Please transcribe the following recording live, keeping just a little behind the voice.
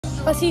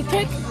Was he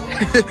trick?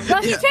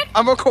 Was he trick?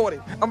 I'm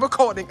recording.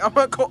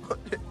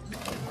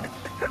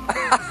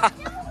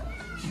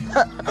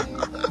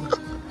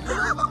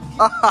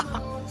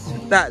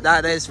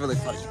 That is really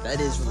funny.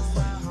 That is really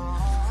funny.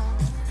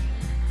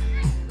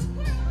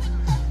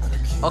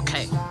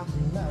 Okay.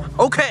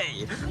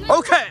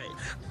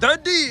 The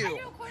deal.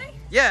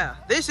 Yeah,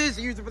 this is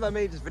the YouTuber that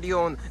made this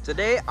video, and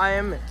today I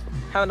am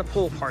having a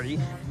pool party.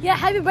 Yeah,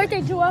 happy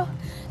birthday, Joel.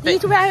 The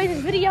YouTuber that made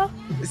this video.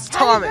 It's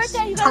Thomas.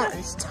 Happy birthday,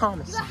 It's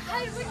Thomas.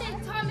 Happy birthday,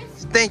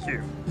 Thomas. Thank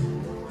you.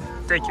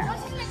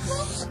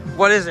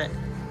 What is it?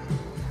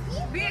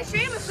 Me and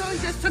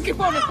Seamus just took your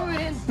phone and threw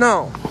it in.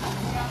 No.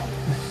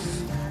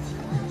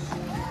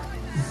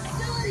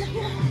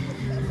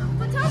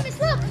 But Thomas,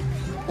 look.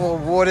 Well,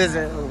 what is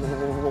it?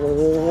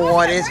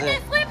 What is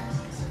it? Flip?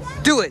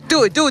 Do it.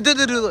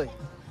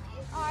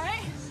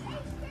 Alright.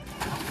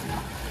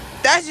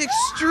 That's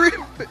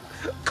extreme.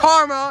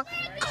 Karma.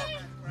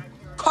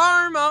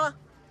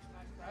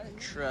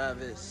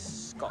 Travis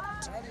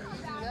Scott.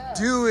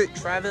 Do it,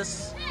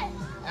 Travis.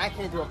 I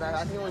can't do it back.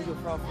 I think I want to do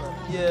a front flip.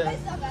 Yeah.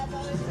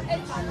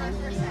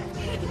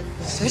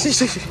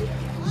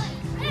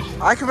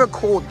 I can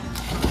record.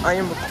 I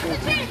am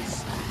recording.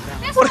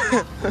 What?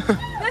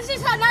 That's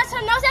just how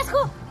that's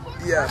cool.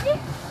 Yeah.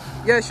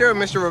 Yeah, sure,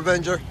 Mr.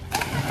 Revenger.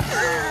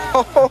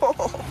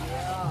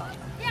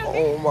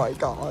 Oh my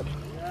God.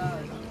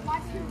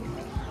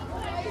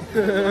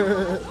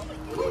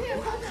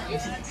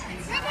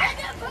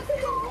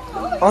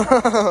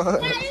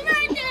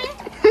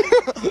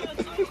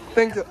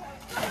 Thank you.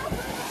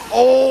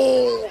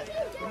 Oh.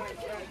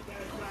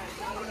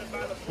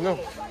 No.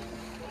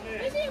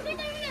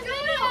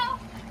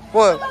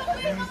 What?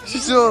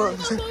 She's still.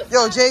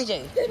 Yo,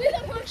 JJ.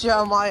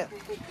 Jeremiah.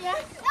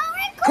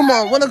 Come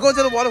on, wanna go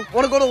to the water?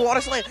 Wanna go to the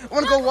water slide?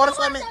 Wanna go water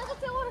slide, man?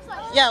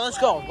 Yeah, let's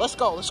go. Go.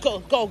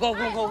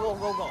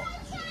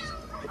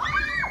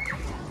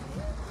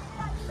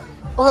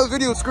 I have a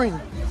video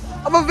screen.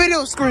 I'm a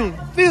video screen,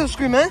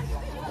 man.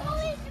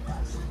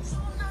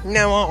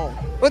 Now on.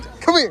 What?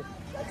 Come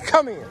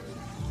here.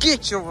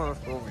 Get your ass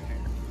over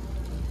here.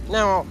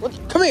 Now on. What?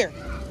 Come here.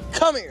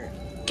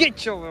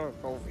 Get your ass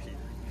over here.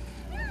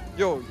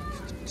 Yo,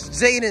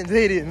 Zayden.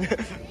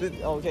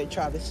 Okay,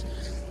 Travis.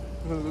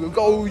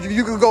 Go.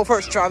 You can go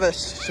first,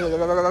 Travis. Joel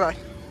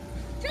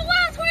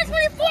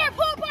 2024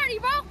 pool party,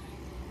 bro.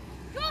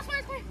 Joel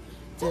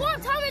 2024.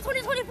 Thomas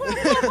 2024 pool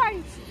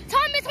party.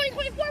 Thomas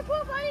 2024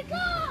 pool party. Go.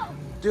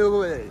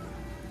 Do it.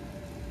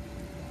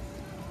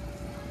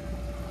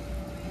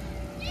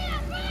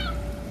 Yeah, bro.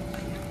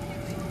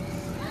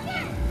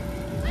 Okay.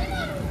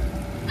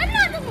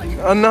 Another one.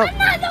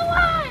 Another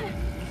one.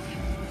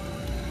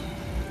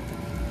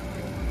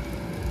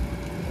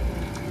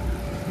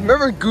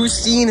 Remember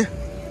Goostine?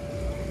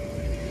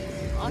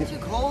 Aren't you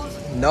cold?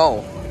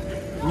 No.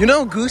 You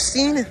know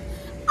Goostine?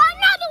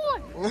 Another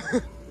one.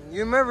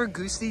 You remember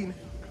Goostine?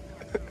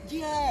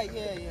 Yeah.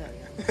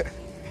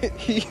 I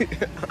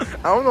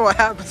don't know what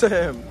happened to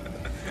him.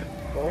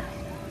 Oh.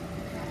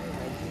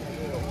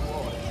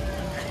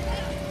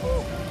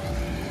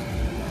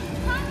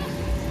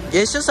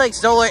 Yeah, it's just like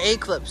solar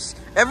eclipse.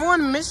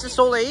 Everyone missed the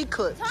solar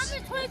eclipse. Thomas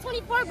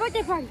 2024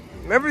 birthday party.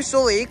 Remember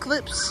solar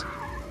eclipse?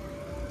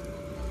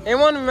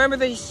 Anyone remember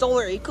the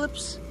solar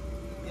eclipse?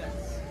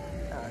 Yes.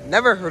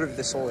 Never heard of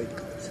the solar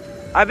eclipse.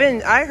 I've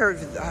heard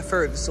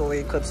of the solar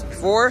eclipse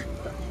before.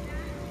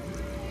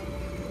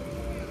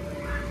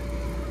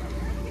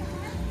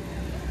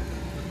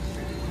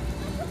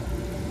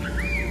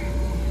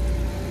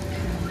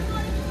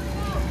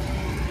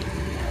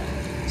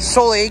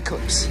 Solar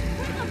eclipse.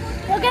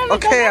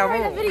 Okay, I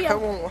won't.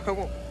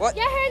 What?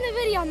 Get her in the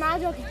video. I'm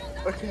not joking.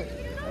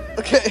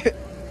 Okay.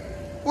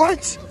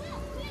 What?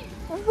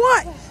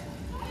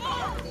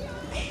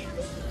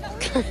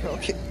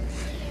 Okay.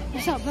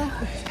 What's up, bro?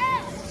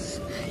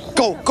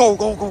 Go.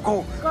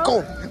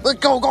 Let's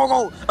go.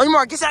 On your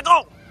mark, get set,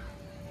 go.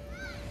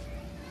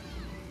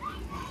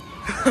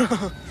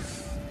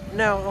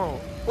 No.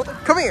 What?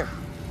 Come here.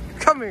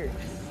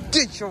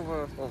 Get your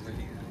ass over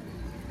here.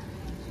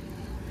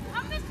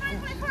 Thomas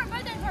 2024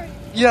 birthday party.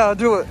 Yeah,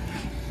 do it.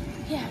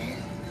 Yeah.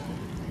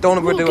 Don't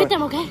overdo Get it.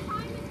 them, okay?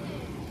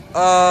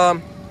 I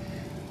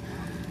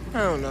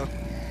don't know.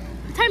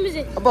 What time is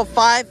it? About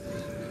 5.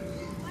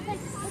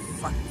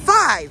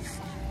 5.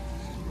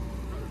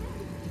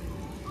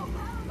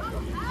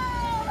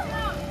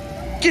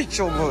 Get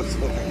your ass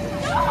over here.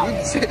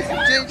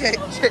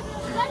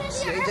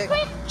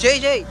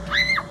 JJ.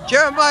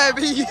 Jeremiah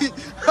B.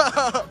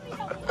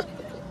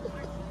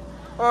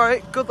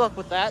 Alright, good luck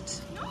with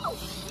that.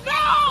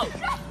 No!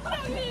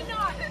 You did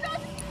not.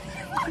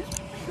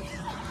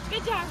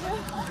 Good job, bro.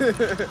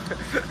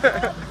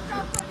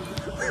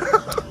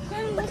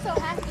 I'm so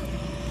happy.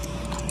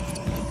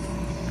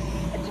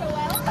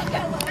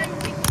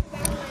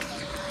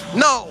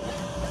 No!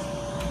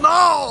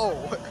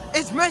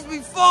 It's meant to be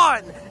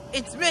fun!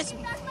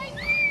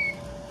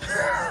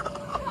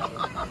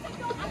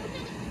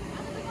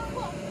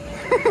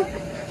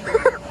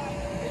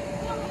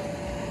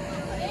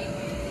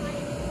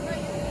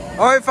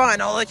 Alright, fine.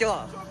 I'll let you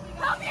off.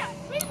 Help me out.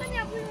 Please let me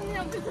out. Please let me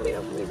out. Please let me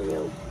out. Please let me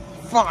out.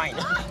 Fine.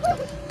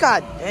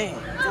 God dang.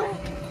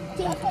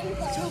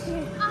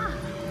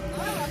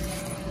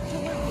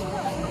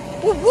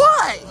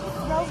 What?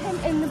 Throw him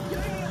in the...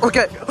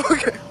 Okay.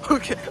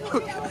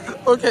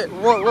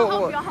 Whoa.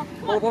 Hold on.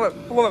 Hold on.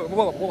 Come on,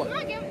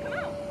 Gavin. Come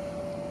out.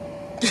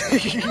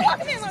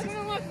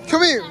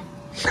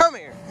 Come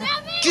here.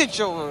 Get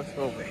your ass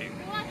over here.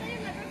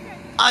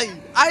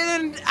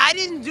 I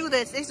didn't do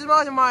this. This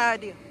wasn't my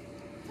idea.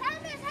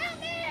 Thomas, help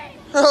me.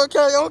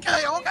 Okay.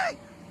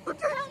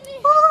 Help me.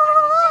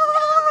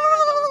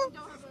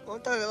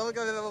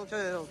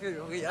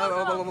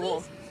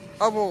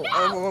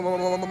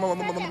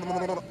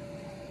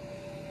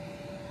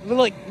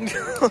 Like,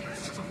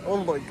 oh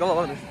my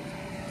god.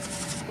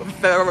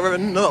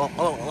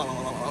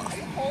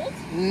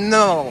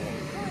 No.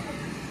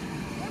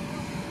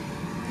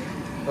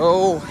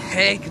 Oh,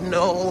 heck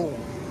no.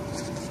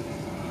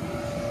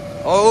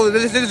 Oh,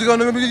 this is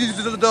gonna be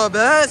the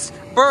best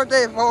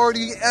birthday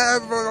party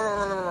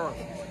ever.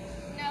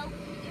 No.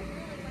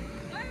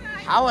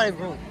 How would I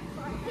ruin?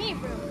 He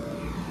ruined.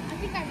 I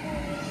think I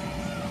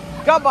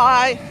ruined.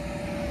 Goodbye.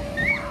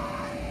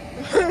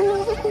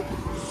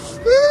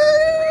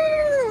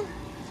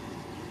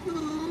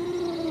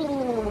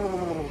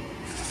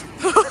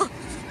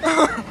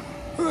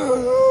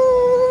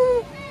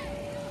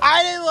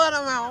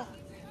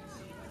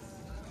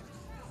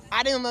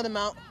 I didn't let him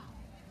out.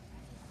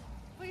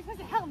 But you're supposed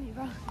to help me,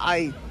 bro.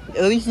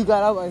 At least you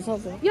got out by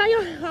something. Yo,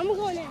 I'm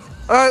going in.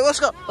 All right, let's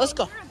go. You're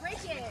gonna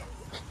break it.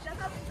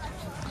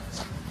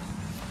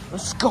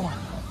 Let's go.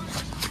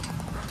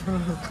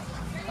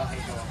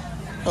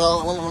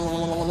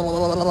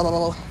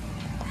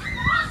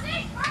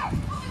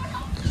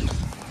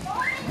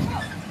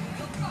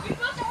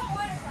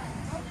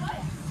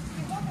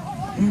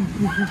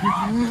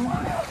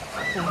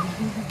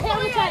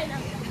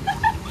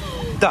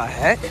 The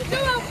heck?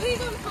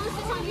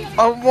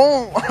 I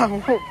won't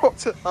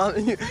post it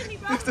on you.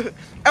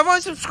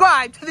 Everyone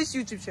subscribe to this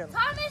YouTube channel.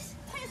 Thomas,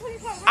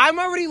 I'm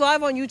already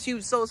live on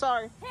YouTube, so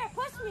sorry. Here,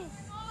 push me.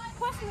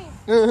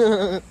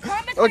 Okay.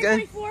 Thomas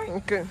 2024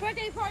 Okay.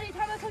 birthday party.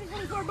 Thomas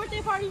 2024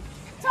 birthday party.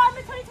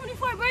 Thomas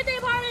 2024 birthday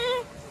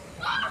party.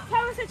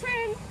 Thomas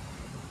return.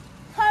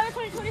 Thomas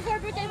 2024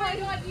 birthday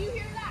party. Oh my God, do you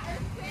hear that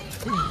earthquake?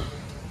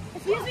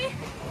 Excuse me?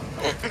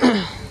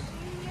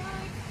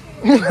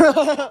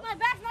 My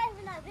back's not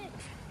even that big.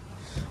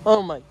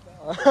 Oh my Is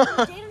god.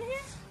 Jaden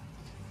here?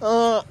 I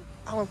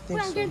don't think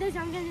Wait, I'm so. getting this.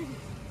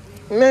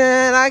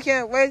 Man, I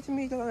can't wait to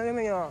meet you. Guys,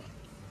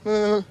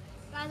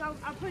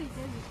 I'm pretty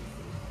busy.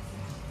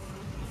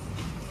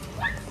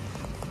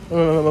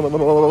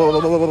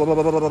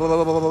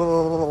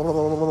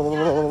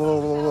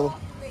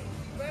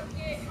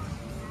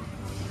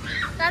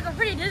 Guys, I'm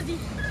pretty dizzy.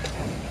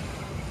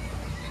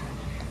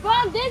 Bro,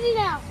 I'm dizzy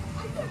now.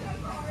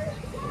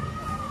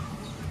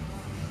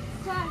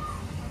 Guys.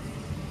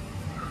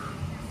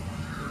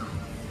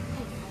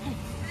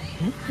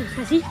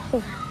 Hey, see?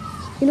 Oh.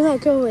 You know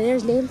that girl over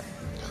there's name?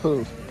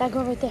 Who? That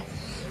girl right there.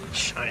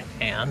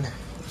 Cheyenne.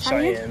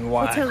 Cheyenne?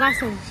 What's her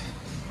last name?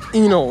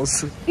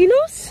 Enos.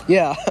 Enos?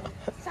 Yeah.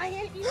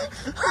 Cheyenne Enos?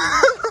 Is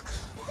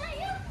that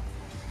you?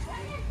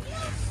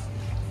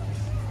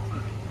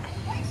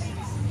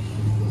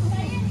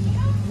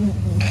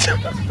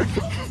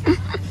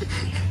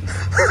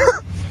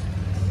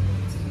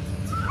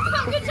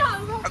 Good job,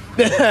 bro.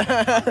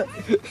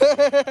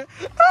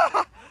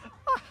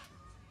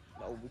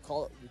 No, we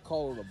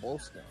call it a bull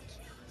scout.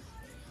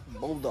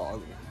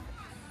 Bulldog.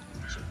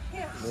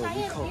 Here, No, we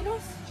Cheyenne call-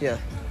 Enos? Yeah.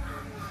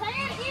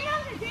 Cheyenne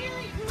Enos or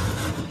Daily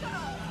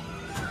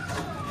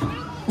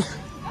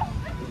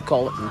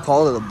We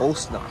call it a bull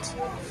snot.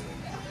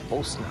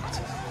 Bull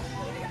snot.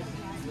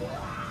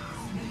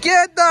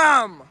 Get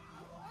them!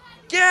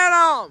 Get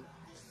them!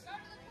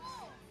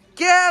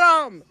 Get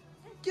them!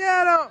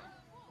 Get them!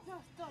 No,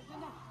 don't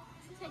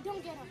say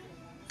don't get him.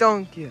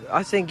 Don't get.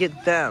 I say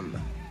get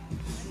them.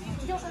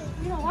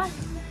 You know what?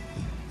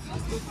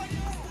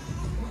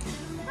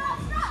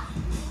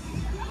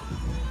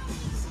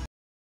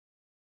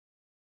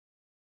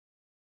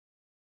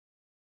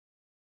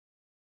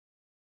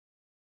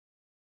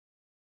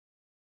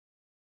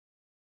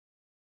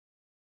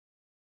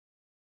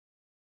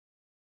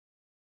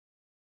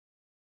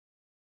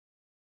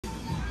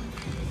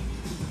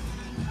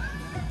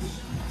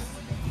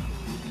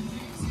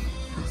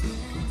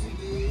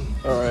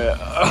 Alright.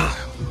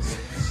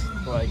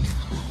 Like,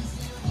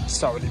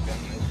 it's already been.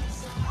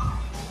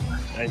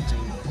 I do.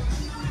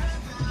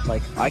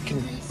 Like, I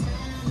can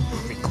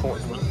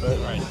record a little bit,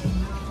 right?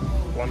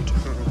 1,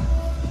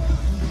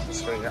 2.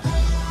 So, yeah.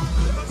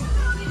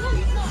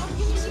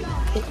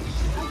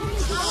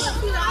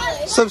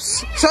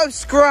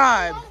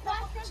 Subscribe!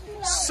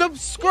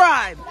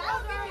 Subscribe!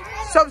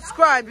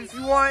 Subscribe if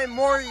you want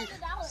more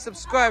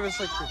subscribers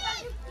like this.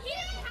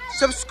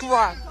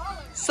 Subscribe!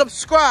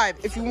 Subscribe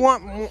if you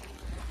want more.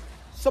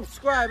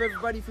 Subscribe,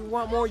 everybody, if you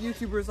want more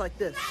YouTubers like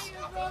this.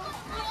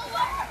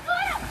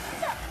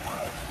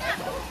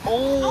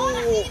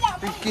 Oh,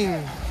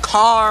 freaking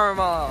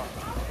Karma.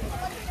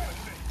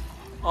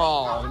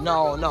 Oh,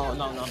 no.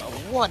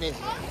 What is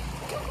it?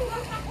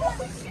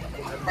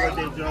 Happy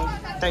birthday, Joe.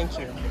 Thank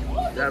you.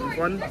 You having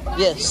fun?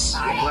 Yes.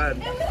 I'm glad.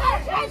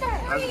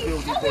 How's it feel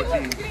to be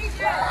 14?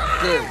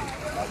 Good.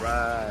 All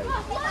right.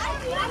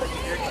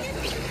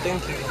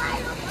 Thank you.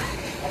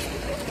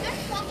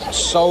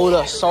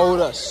 Soda.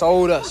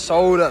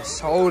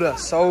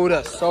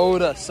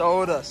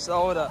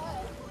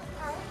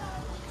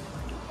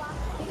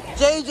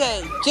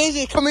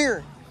 JJ, come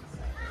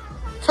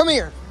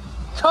here.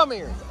 Come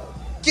here.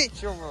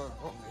 Get your over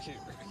here.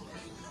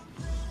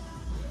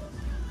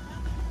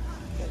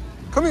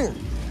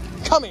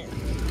 Come here.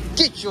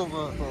 Get your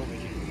over here.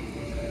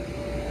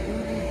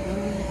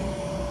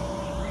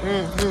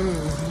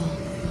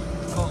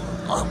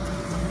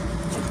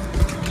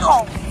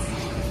 Oh.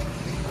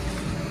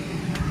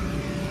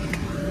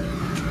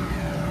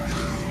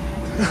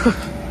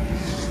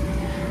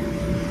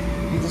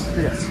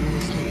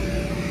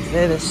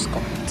 Debes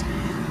Scott.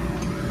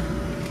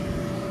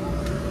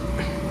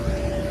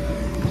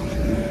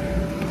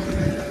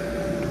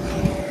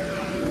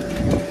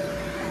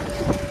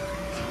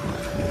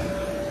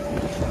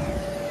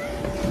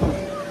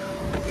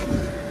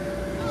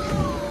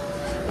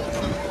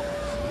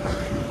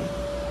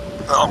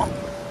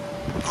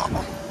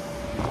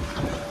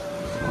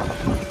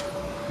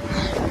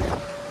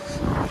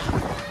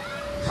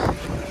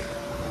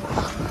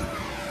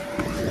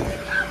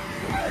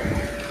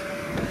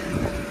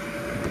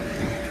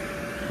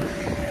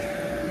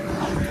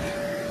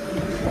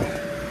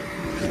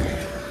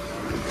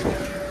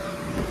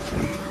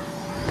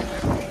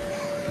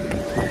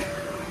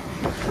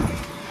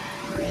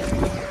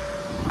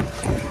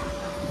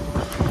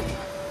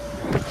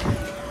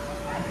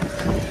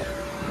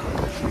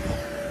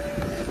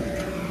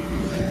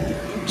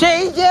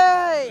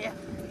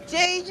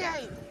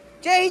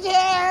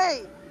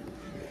 JJ!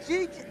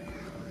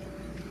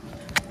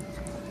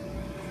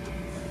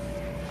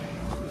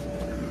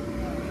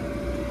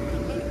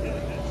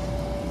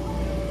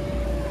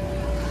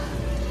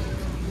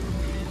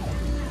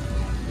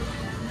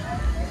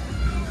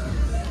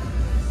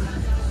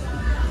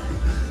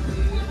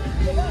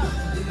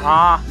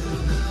 Ah.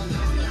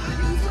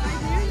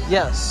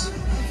 Yes.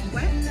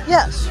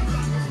 Yes.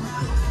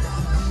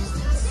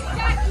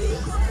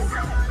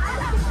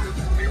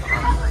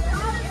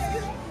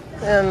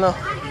 And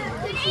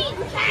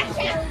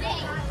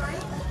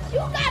You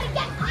gotta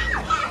get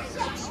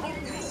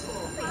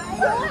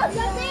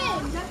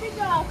jump in,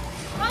 girl.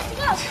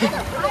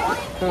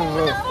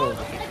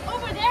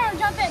 Over there and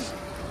jump in.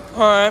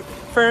 all right,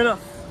 fair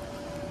enough.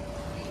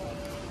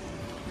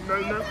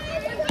 No.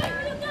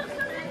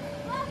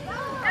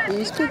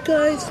 These good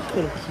guys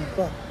couldn't keep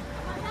up.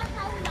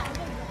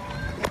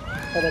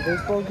 At a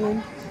baseball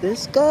game,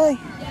 this guy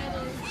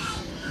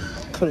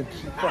couldn't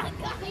keep up.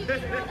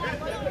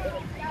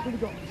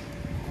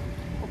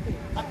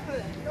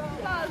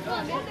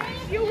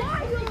 You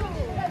want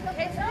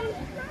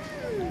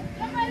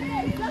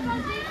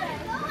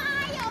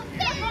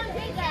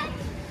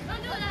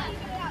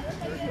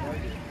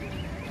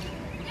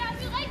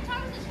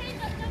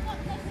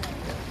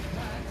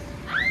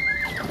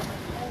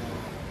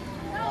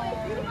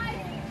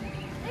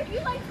if you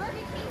like Burger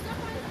King,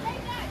 jump on the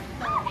same guy.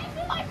 If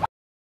you like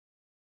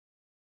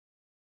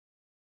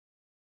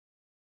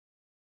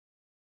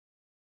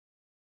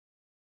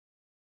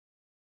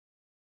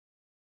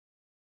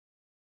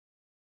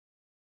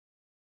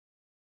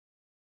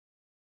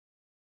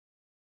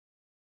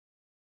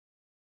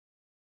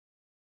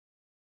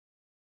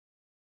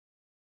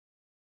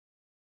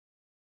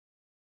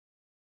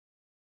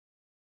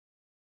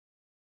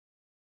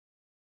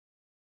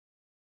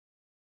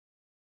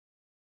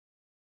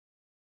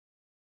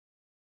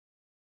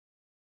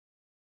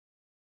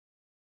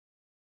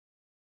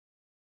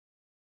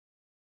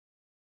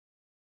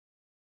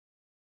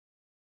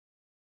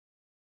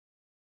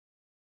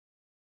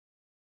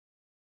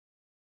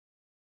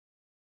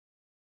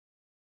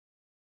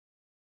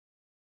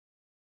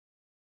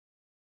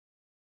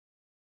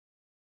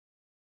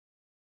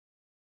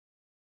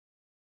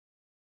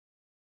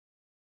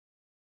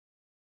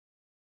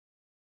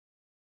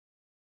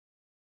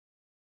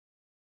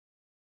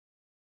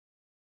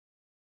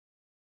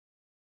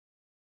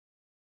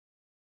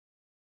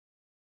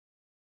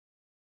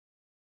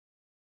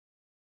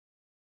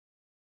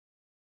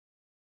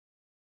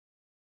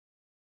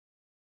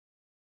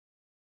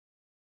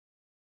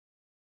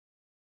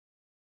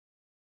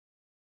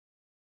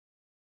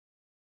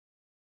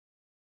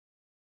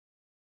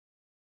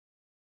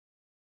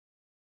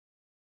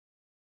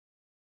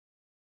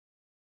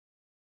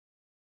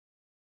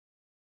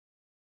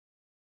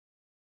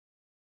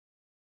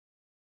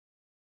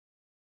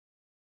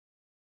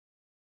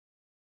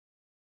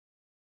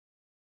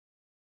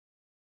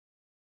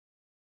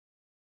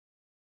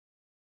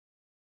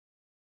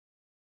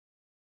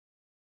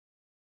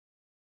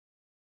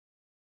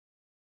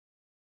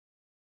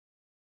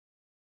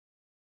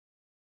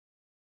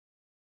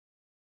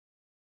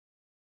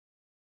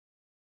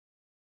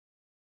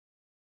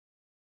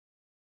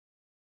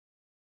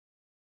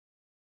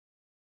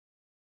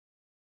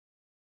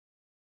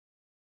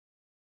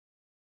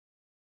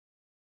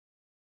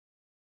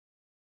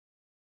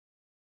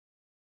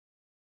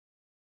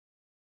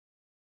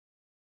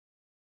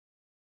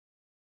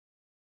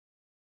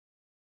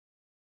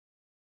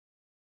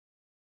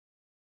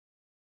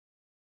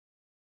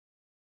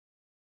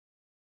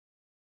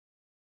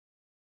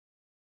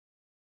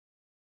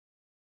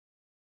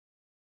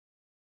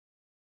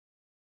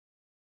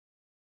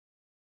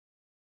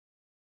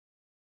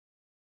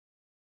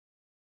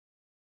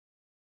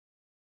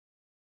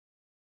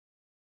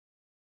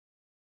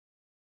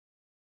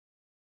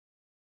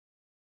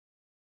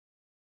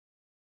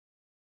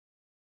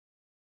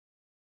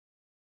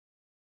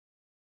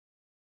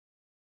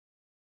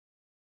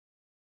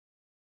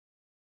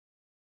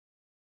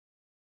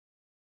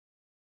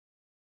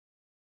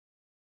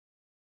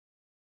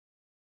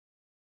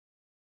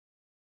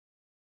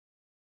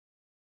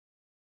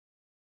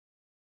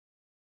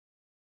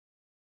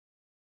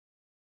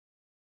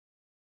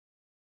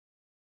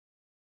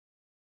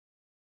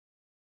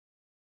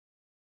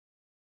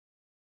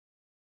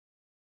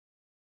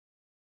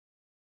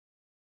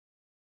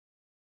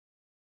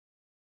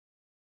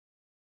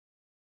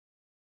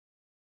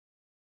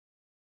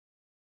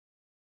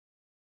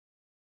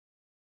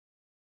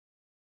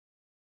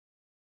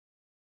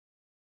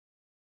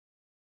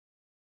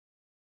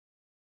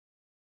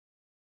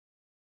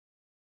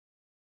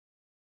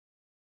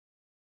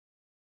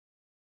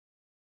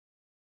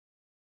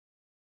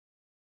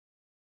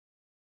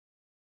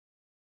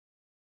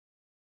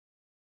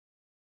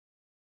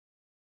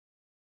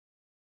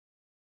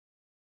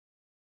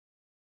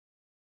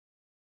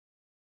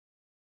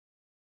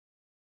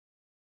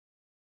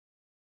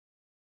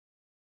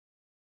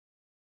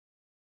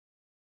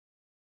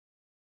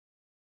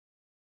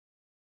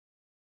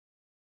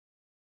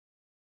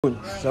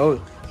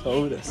Soda.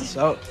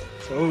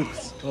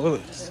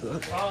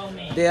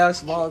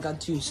 There's log on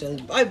 2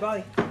 cents.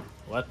 Bye.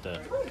 What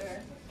the?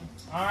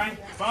 Alright,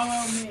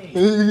 follow me.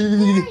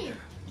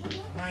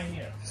 Right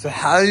here. So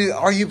how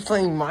are you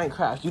playing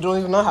Minecraft? You don't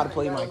even know how to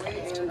play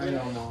Minecraft. I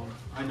know, Mom.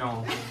 I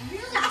know.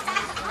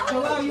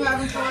 Hello, you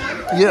having fun?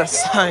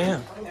 Yes, I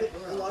am.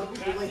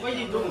 What are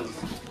you doing?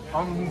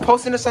 I'm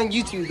posting this on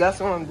YouTube. That's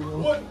what I'm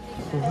doing.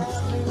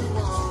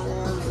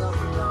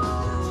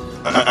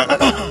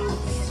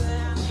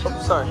 Oh,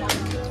 sorry.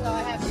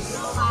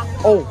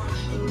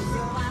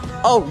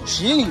 Oh,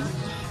 gee.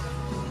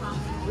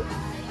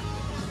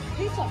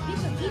 Pizza.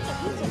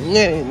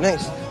 Yeah,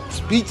 nice.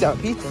 Pizza. I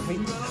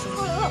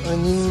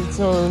need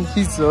some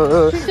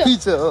pizza.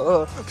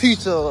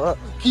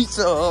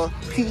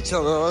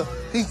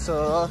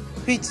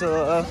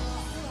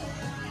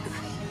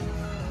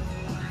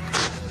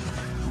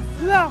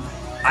 Yeah.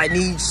 I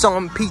need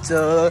some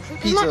pizza.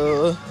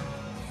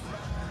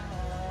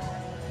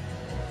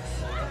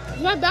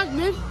 My back,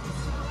 man.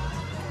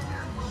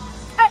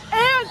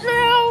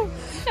 Andrew.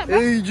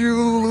 Hey,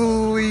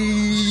 Louise.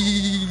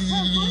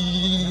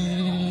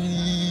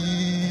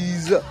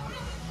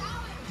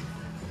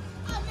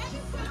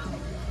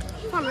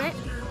 Fun, right?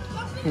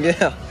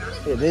 Yeah,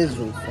 it is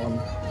really fun.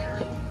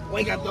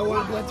 Wake up the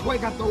wobblers,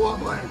 wake up the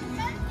wobblers.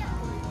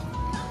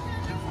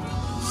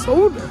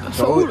 Soda.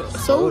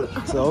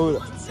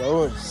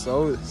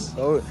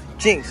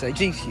 Jinx, I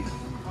jinx you.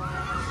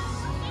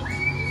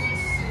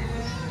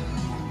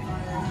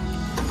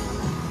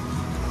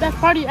 Best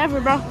party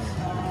ever, bro.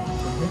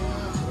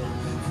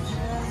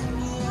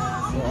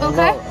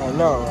 Okay. I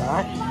know,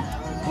 right?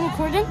 You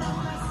recording?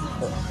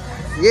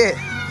 Yeah.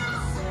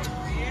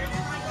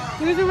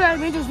 Here's the way I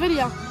made this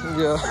video.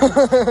 Yeah.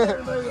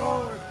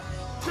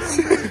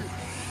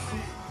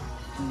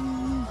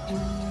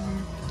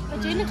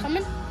 Is Jaden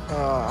coming?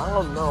 I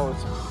don't know.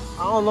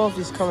 I don't know if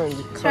he's coming.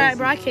 It's alright,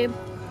 bro. I came.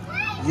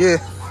 Yeah,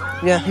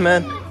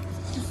 man.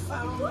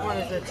 What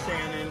is it,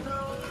 Shannon?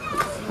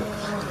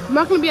 I'm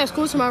not gonna be at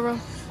school tomorrow.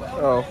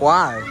 Oh,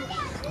 why?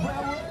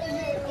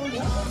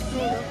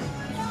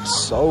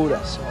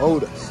 Soda.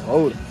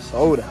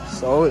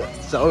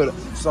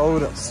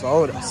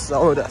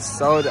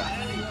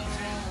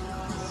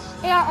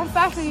 Yeah, I'm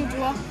faster than you,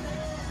 Joel.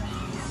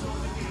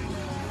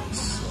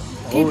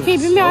 Can you beat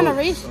me on a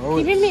race? Can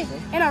you beat me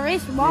in a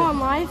race while I'm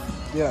live?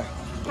 Yeah.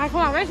 Alright,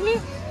 come on, race me.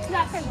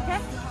 That's it, okay?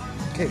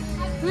 Okay.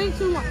 3,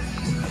 2, 1.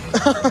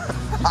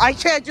 I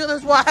can't do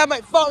this while I have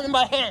my phone in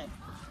my hand.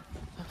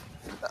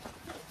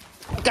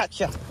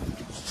 Gotcha.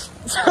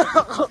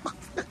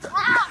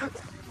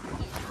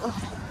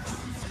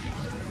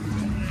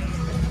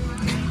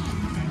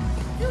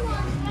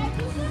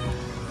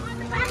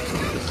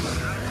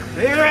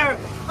 Here!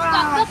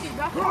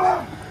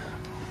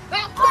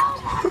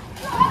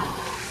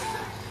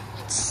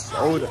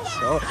 Soda.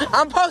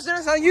 I'm posting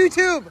this on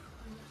YouTube.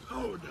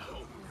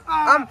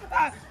 I'm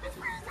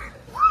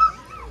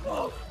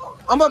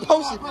gonna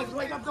post it.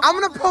 I'm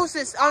gonna post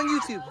this on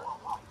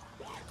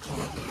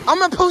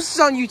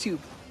YouTube.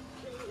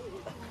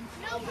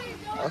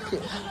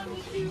 Okay.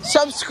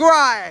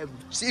 Subscribe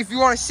if you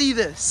want to see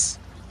this.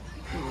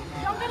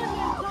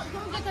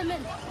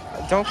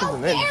 Don't get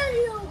them in.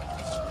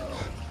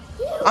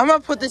 I'm gonna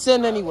put this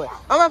in anyway.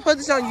 I'm gonna put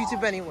this on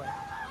YouTube anyway.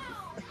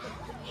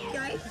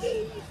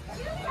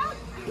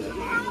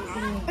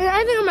 Is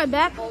anything on my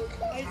back?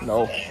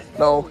 No.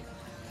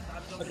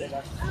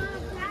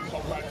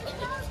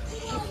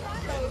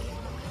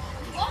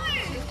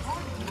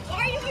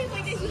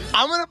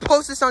 I'm gonna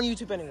post this on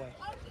YouTube anyway.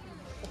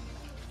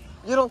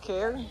 You don't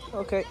care?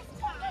 Okay.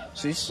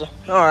 She's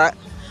alright.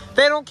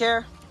 They don't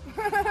care.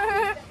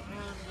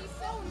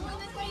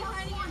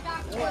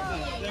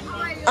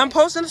 I'm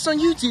posting this on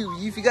YouTube.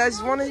 If you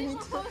guys want to.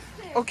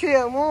 Okay,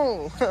 I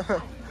won't.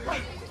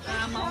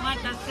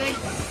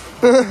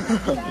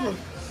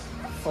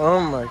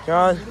 Oh my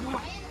god.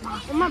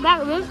 On my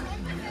back, bitch.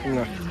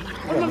 No.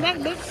 On my back,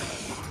 bitch.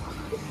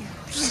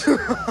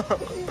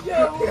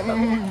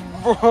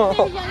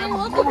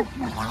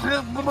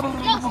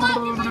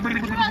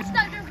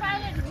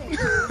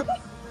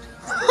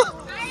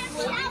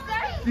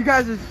 You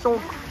guys are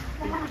so.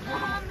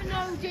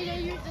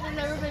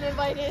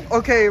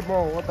 Okay,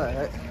 bro, what the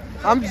heck?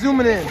 I'm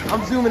zooming in.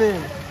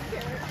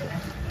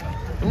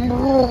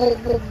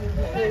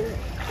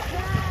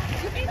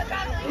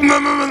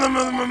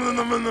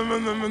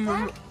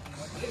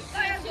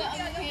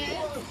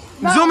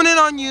 Zooming in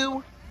on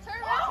you.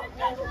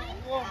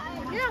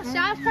 You know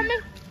Sal's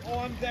coming? Oh,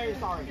 I'm very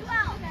sorry.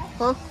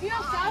 Huh? You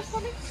know Sal's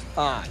coming?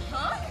 Ah.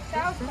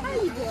 Sal, how are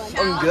you doing?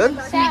 I'm good.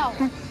 Sal.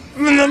 This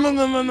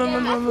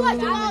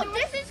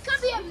is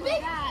gonna be a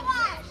big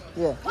splash.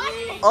 Yeah.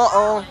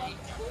 Uh-oh.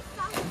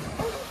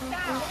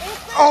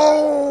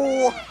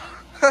 Oh!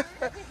 Is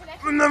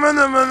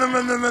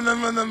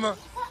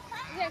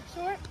that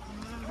short?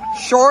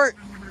 Short.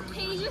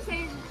 Can you just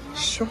say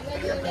Short.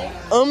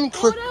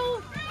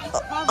 photo?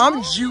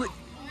 I'm Jewish.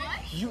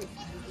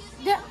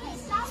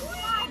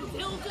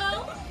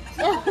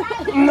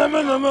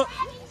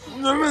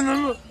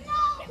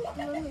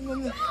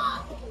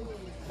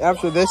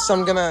 After this,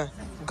 I'm gonna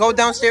go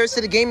downstairs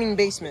to the gaming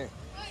basement.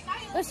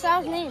 What's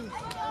Sal's name?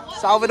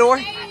 Salvador?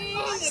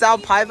 Sal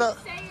Paiva?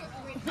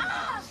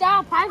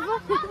 Sal Paiva?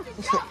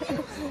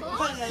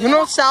 You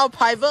know Sal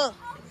Paiva?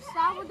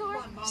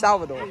 Salvador?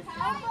 Salvador.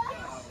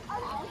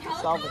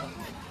 Salvador.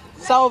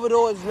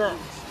 Salvador is next.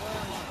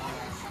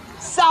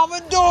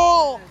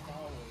 Salvador!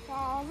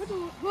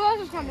 Salvador. Who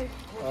else is coming?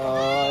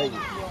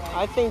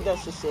 I think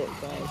that's just it,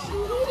 guys.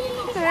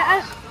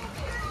 Okay,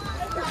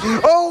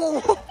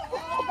 Oh!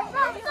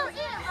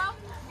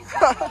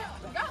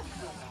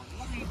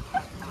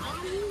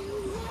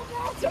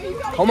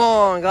 Come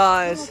on,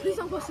 guys. please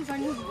don't post this on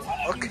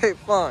YouTube. Okay,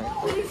 fine.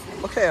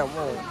 Okay, I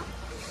won't.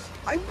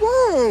 I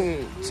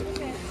won't.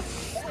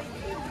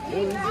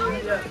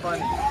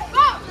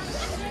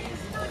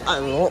 I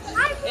won't.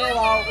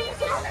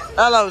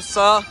 Hello,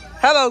 sir.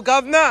 Hello,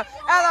 governor.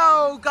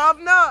 Hello,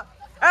 governor.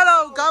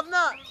 Hello,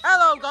 governor.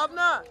 Hello,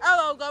 governor.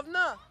 Hello,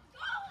 governor.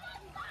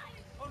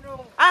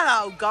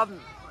 Hello, governor.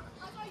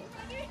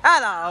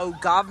 Hello,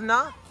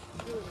 governor.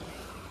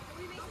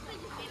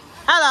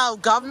 Hello,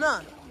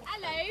 governor.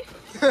 Hello.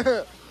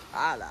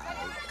 Hello,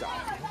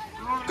 governor.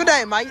 Good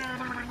day, mate.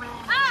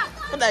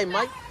 Good day,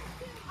 mate.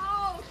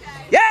 Oh,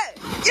 okay. Yeah,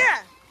 yeah.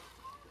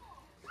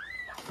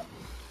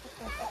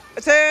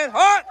 It's in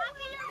hot.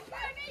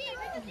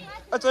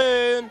 It's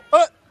in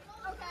hot.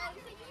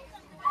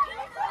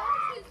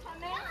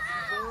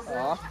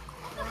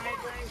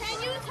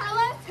 Can you tell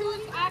us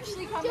who's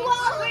actually coming?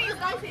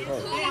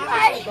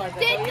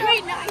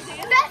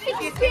 Best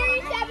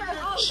experience ever.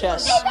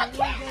 Chess.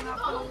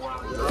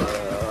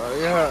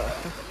 Yeah.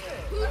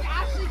 Who's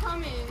actually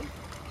coming?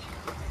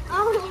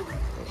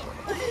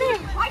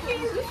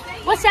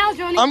 What's Sal's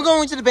real name? I'm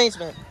going to the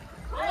basement.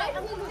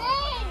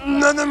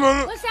 No, no,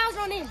 no. What's Sal's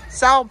real name?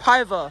 Sal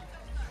Paiva.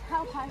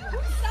 Sal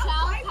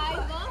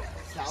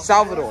Paiva.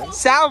 Salvador.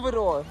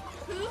 Salvador.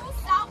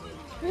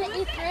 He's in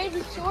 8th grade.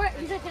 He's short.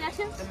 He's in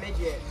connections.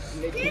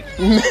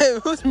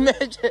 Who's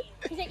midget?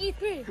 He's in 8th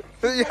grade.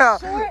 Yeah.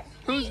 Short.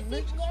 Who's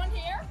midget? Blonde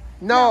hair.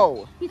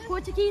 No. He's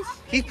Portuguese.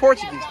 He's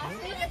Portuguese.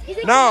 He's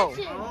in No.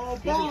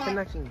 connections. He's in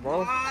connections,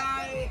 bro.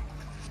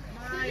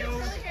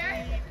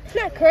 It's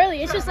not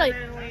curly. It's just like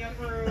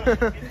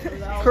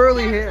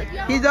Curly hair.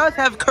 He does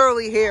have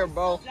curly hair,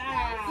 bro.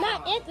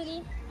 not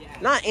Anthony.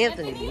 Not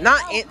Anthony.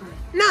 Not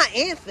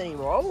Anthony,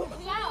 bro.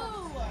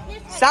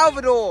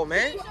 Salvador,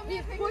 man.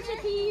 He's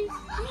Portuguese.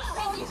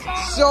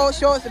 Show us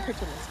the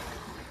picture.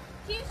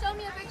 Can you show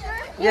me a picture?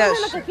 Yes. We're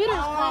in a computers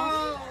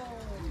class.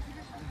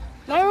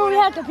 Remember when we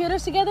had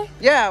computers together?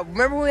 Yeah,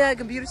 remember when we had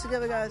computers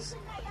together, guys?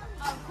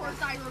 Of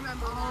course I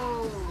remember.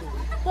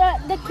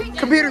 The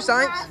Computer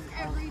science.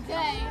 every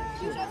day.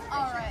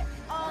 Alright.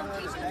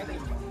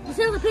 You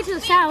see the picture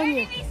of Sal in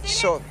here.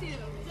 Sure.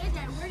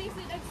 Where do you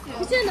sit next to?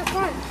 He's in the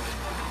front.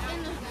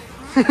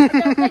 Like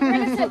right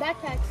next to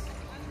backpacks.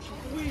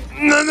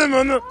 No, no,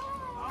 no, no.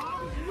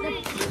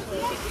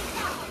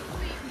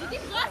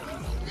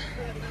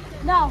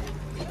 No.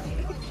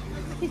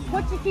 He's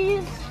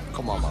Portuguese.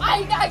 Come on, mom.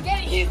 I get it.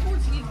 He's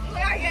Portuguese.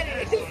 I get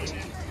it.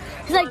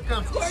 He's like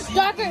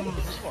darker.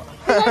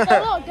 He's like a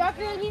little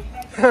darker than me.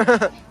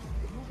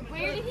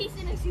 Where did he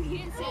sit next to? He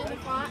didn't sit in the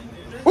front.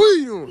 What are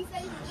you doing?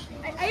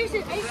 I used to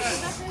back there.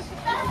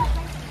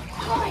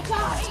 Oh my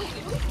gosh.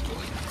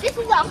 This is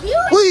a huge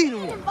What are you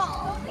doing?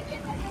 ball.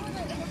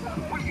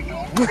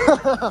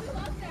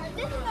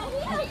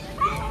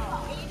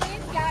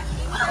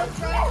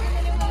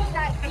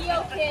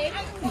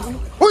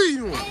 What are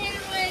you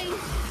doing?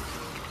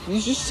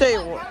 You just say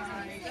what?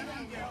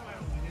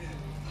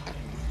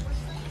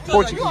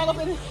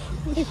 Portuguese.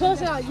 He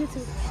posted on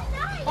YouTube.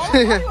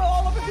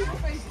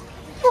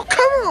 Oh,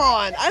 come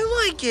on.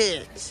 I like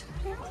it.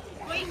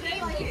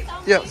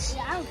 Yes.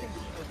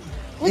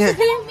 What's his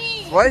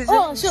name? What is it?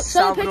 Oh, show the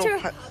Salvador picture.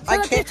 Pi- Show I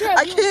the can't. picture of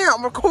I you. can't.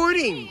 I'm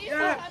recording.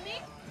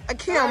 I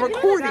can't. I'm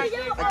recording.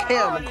 I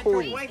can't. I'm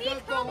recording.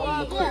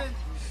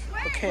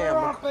 Okay,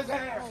 I'm recording.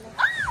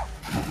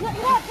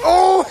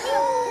 Oh!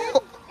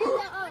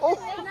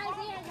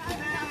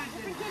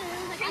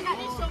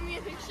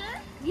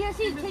 You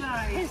see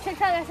his TikTok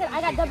that said, I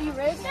got W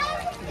Riz?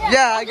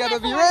 Yeah, I gotta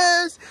be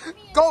Riz.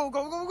 Go,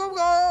 go, go, go,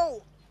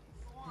 go.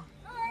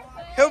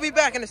 He'll be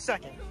back in a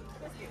second.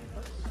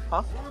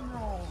 Huh?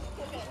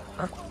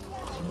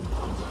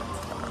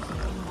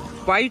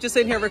 Why are you just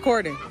sitting here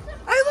recording?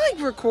 I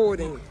like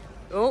recording.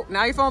 Oh,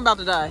 now your phone about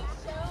to die.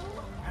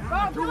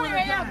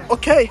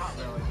 Okay.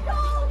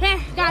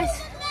 Hey, guys.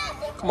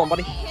 Come on,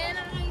 buddy. Can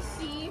I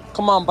see?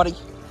 Come on, buddy.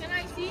 Can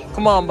I see?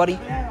 Come on, buddy.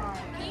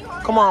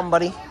 Come on,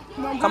 buddy.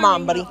 Come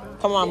on, buddy.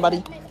 Come on,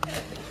 buddy.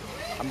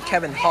 I'm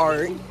Kevin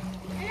Hart.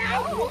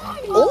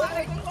 Oh.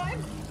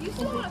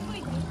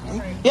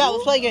 Yeah,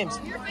 let's play games.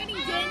 You're fighting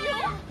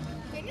Daniel?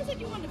 Daniel said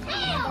you wanted to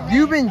fight.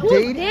 You've been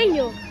dating?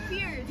 Daniel.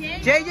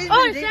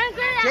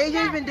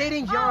 JJ's been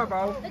dating Gianna,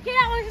 bro. The kid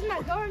that was in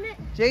my government.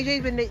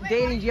 JJ's been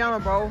dating Gianna,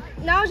 bro.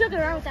 No, I was joking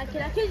around with that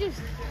kid. That kid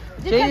just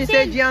JJ kept said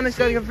saying, Gianna's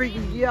gonna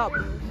freaking you up.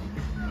 bro,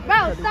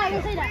 stop,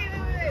 don't say that.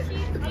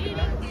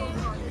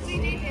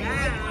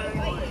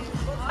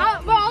 Oh,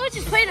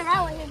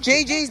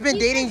 JJ's been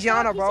dating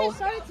Gianna, bro. He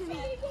said sorry to me.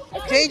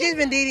 JJ's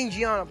been dating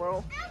Gianna,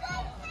 bro.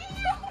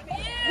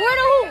 Where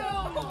to who?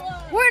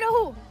 Where to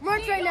who?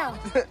 Merch right now.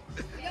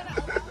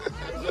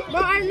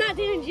 Bro, I'm not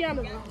dating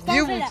Gianna, bro. Stop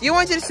saying that. You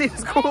want you to see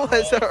as cool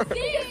as her.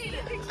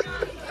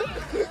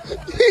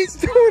 He's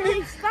doing Hey,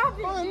 it. stop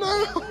it. Oh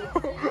no.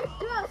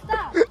 Dude,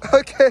 stop.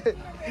 Okay.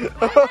 I'm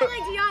not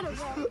like Gianna,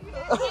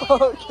 bro.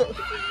 Okay.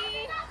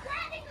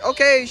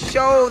 Okay,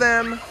 show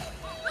them.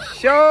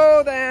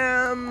 Show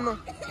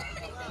them.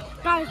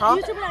 Guys, Huh?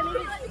 YouTube that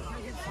nigga.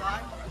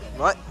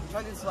 What?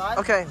 Slide?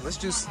 Okay, let's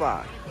do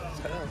slide.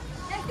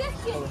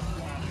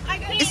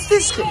 It's It's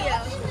this kid.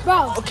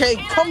 Bro. Okay,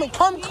 come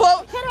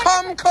closer.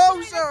 Come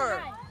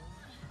closer.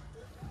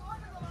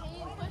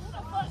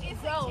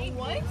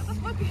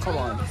 Come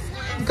on.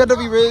 You gotta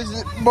be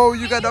raised, Mo.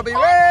 You gotta be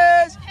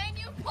raised.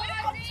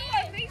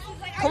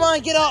 Come on,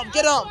 get up,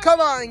 get up. Come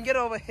on, get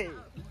over here.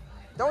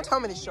 Don't tell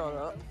me to shut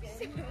up.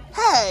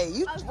 Hey,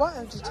 you. Why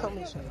don't you tell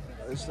me to shut up?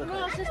 It's okay.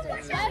 Little sister.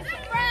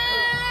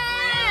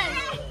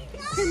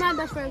 She's my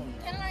best friend.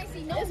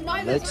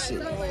 Let's see.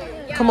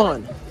 Come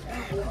on.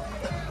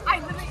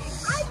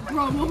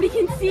 Bro, nobody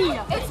can see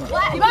you. It's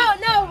black. Bro,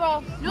 no,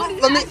 bro.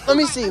 Let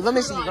me see. Let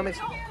me see. Let me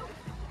see.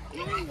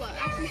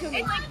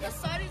 It's like the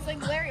sun is like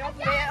glaring off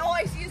the way. All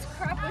I see is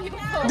crap on your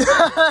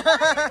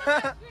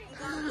phone.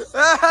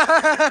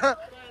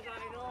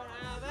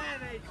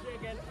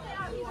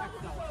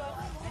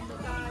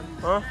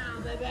 Huh?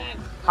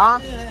 Huh?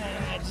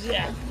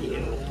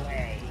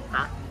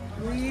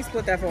 Please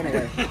put that phone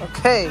away.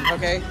 Okay.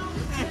 Okay?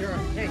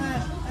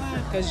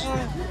 Because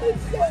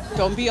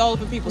don't be all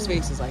up in people's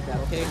faces like that,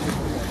 okay?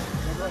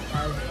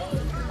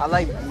 I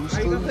like Blue's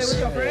Are you gonna play with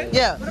your Clues. friend?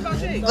 Yeah. What about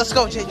Jake? Let's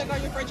go, Jake. Check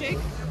out your friend Jake?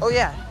 Oh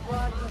yeah.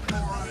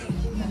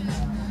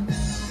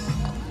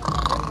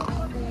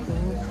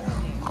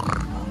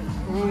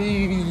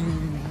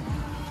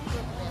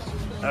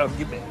 Oh,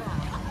 get back.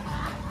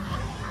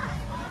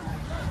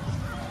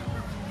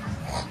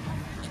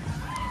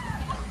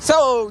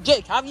 So,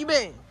 Jake, how have you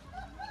been?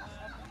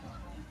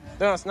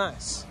 That's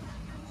nice.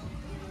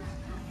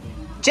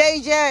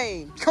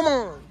 JJ, come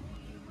on.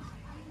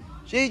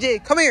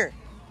 JJ, come here.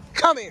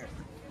 Come here.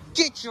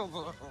 Get your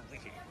butt over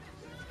here.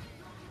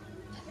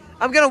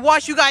 I'm gonna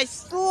watch you guys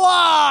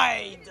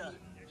slide.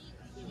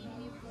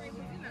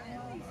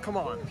 Come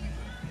on.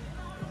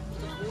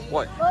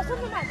 What? What's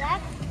up with my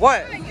back?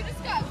 What? You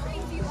just got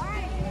crazy.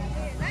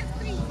 That's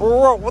crazy.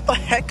 Bro, what the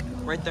heck?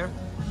 Right there.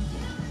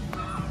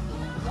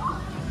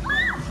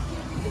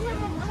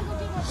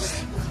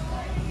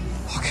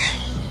 Okay.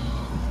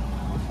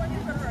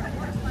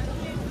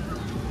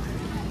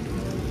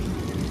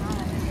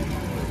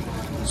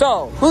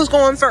 So, who's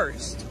going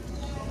first?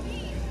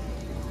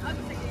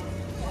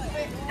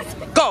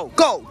 Go,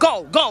 go,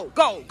 go, go,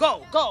 go,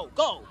 go, go,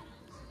 go.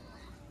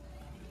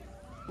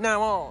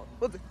 Now on.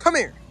 Come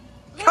here.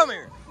 Come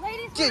here.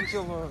 Ladies, Get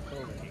your mother.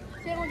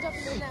 everyone jump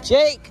in there.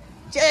 Jake.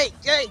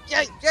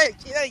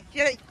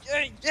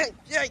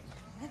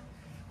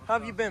 How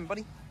have you been,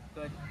 buddy?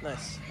 Good.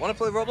 Nice. Want to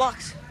play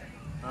Roblox?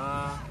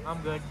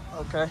 I'm good.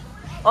 Okay.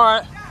 All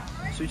right.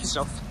 Suit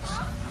yourself.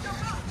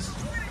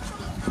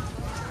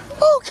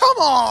 Oh, come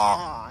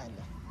on!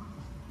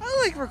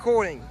 I like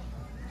recording.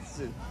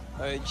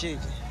 All right, Jake.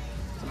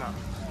 Come on.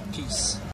 Peace.